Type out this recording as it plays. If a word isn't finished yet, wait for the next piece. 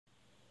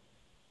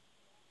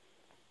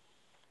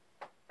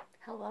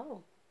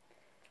Hello.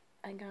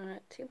 I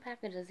got 2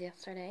 packages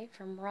yesterday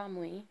from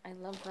Romwe. I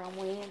love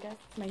Romwe, I guess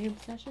it's my new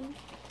obsession.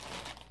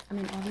 I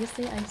mean,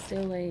 obviously I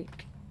still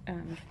like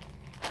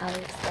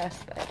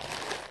AliExpress, but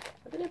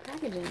look at their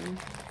packaging.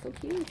 So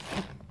cute.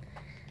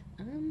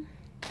 I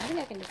think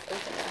I can just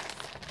open this.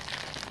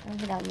 I don't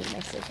think I'll need my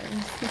scissors.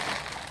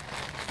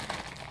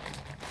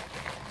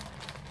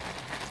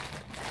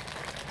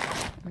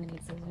 I'm gonna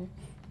need scissors.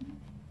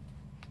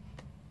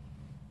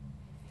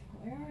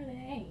 Where are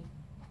they?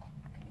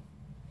 Okay.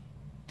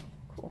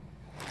 Cool.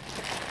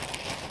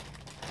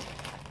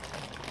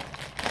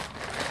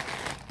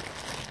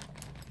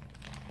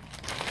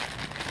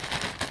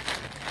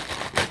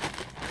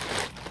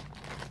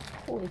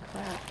 Holy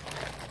crap.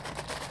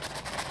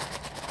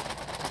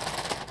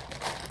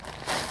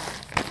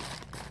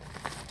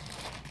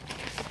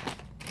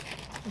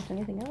 Is there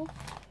anything else?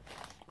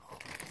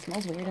 It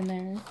smells weird in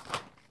there.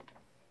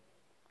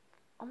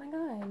 Oh my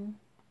god.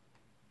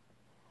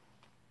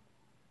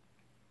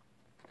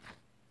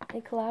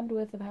 They collabed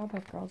with the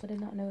Powerpuff Girls. I did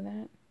not know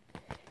that.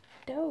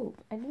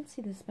 Dope. I didn't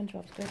see the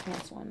SpongeBob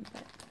SquarePants one,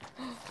 but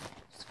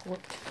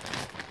squirt.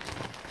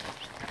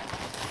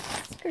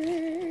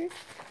 Skirt.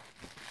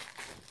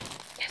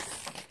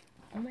 Yes.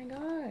 Oh my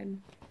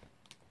god.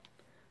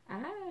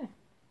 Ah.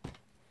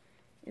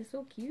 It's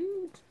so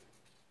cute.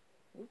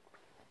 Oop.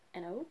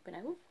 And oop and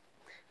oop.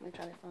 I'm gonna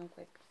try this on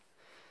quick.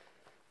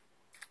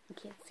 You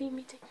can't see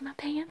me taking my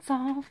pants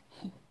off.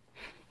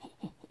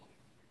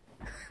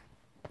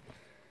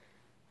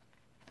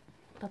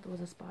 Thought there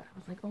was a spot. I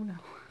was like, oh no.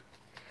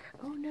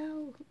 Oh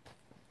no.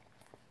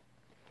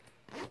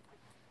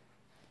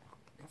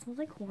 It smells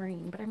like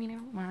chlorine, but I mean, I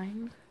don't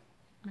mind.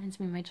 Reminds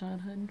me of my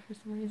childhood for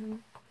some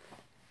reason.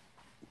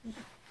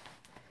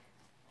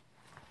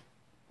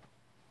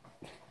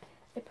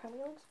 It probably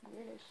looks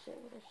weird as shit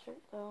with a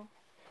shirt though.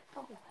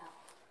 Oh well.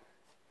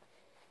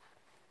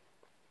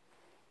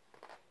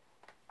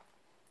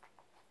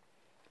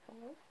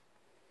 Hello?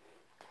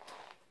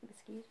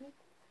 Excuse me?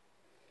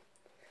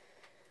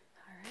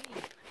 Alright,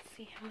 let's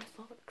see how this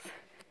looks.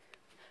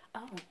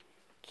 Oh,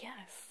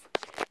 yes.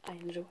 I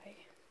enjoy.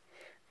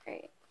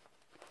 Alright.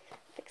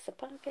 Fix the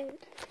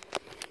pocket.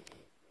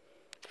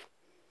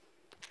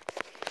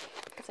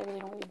 Guess I really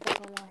don't need this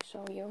one while I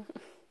show you.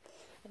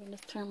 I can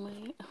just turn my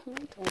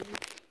light on.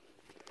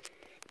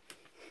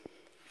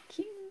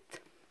 Cute.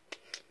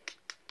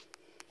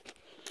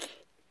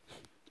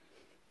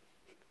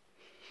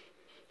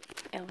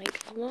 I like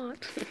it a lot.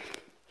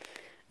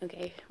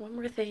 Okay, one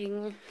more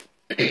thing.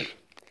 I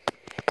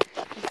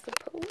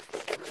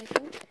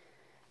think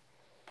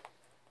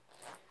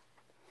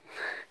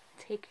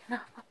taking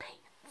off my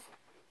pants.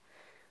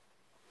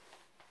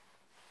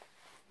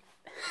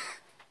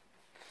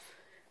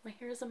 My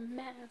hair is a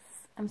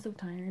mess. I'm so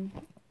tired.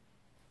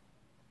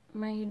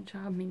 My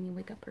job made me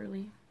wake up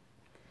early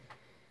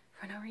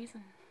for no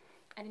reason.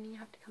 I didn't even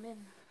have to come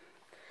in.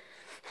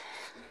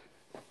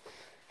 I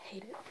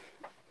hate it.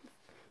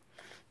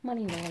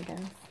 Money though, I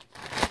guess.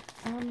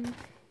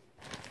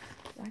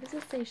 Why does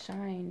it say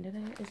shine?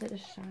 Is it a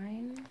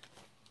shine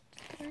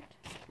skirt?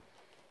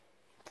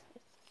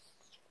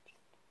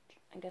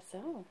 I guess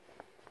so.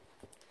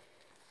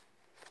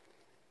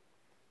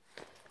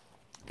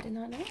 Did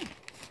not know.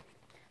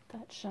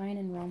 Thought Shine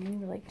and Romwe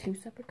were like 2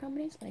 separate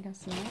companies, but I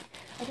guess not.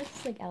 I guess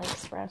it's like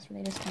AliExpress where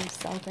they just kind of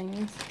sell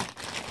things.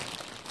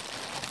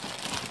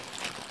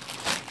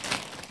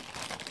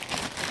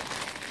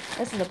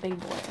 This is a big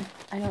boy.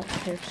 I know it's a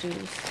pair of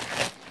shoes.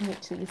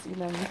 Wait till you see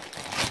them.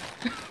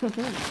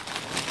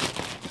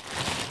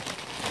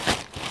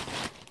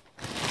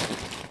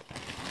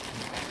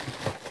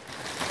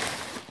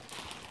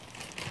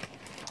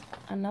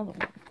 Another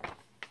one.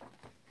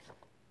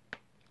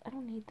 I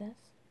don't need this.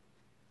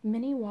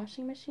 Mini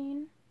washing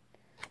machine?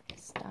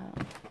 Stop.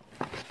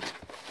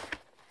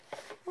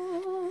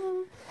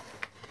 Oh,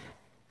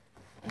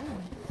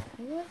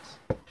 what?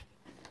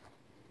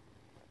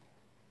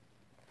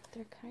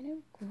 They're kind of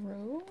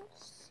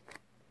gross.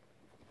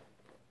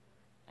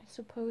 I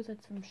suppose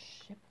that's from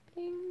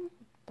shipping,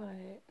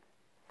 but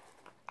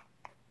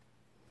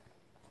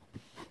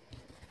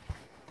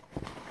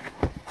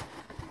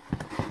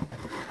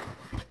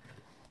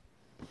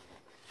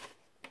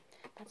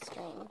that's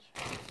strange.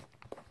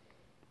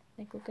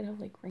 Like, look at how,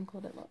 like,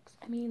 wrinkled it looks.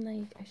 I mean,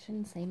 like, I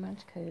shouldn't say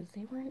much because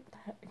they weren't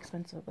that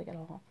expensive, like, at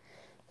all.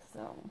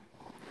 So,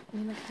 I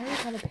mean, like, I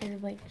already had a pair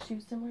of, like,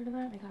 shoes similar to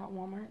that I got at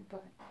Walmart,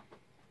 but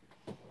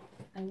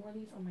I wore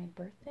these on my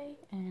birthday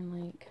and,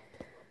 like,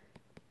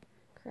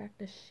 cracked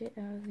the shit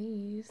out of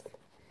these.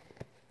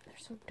 They're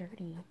so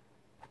dirty.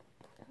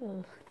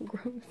 Ugh,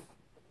 gross.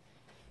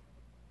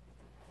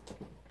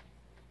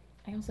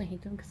 I also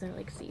hate them because they're,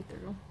 like,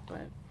 see-through,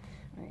 but,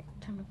 alright,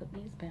 time to put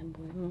these bad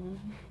boys on.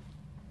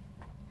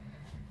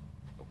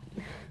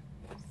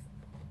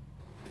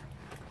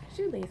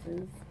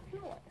 Shoelaces.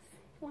 Nice.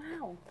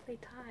 Wow, they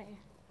tie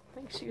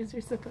like shoes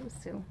are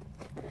supposed to.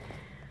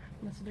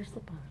 Unless they're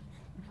slip-ons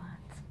or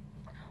flats.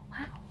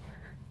 Wow,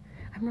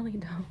 I'm really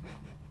dumb.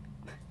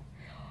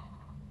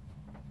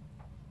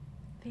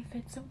 They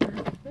fit so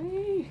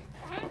perfectly.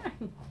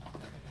 I'm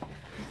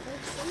so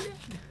excited.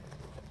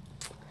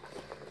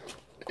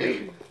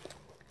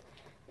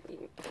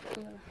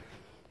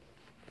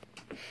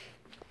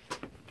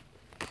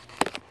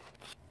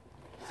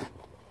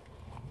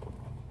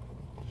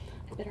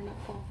 I better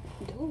not fall.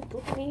 Dude,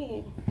 look at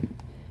me.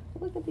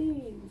 Look at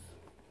these.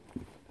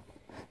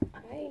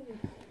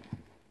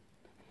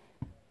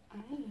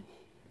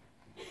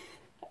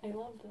 I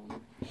love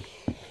them.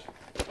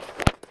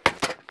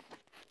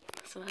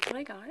 So that's what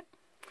I got.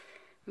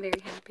 I'm very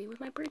happy with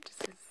my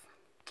purchases.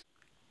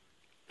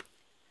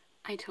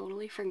 I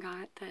totally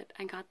forgot that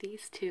I got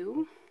these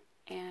too,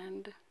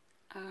 and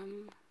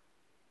when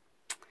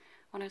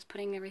I was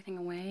putting everything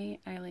away,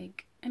 I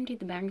like emptied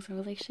the bags and I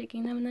was like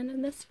shaking them, and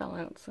then this fell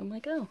out. So I'm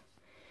like, oh,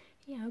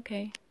 yeah,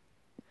 okay.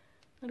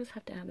 I'll just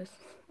have to add this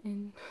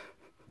in.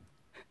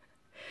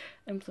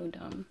 I'm so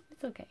dumb.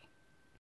 It's okay.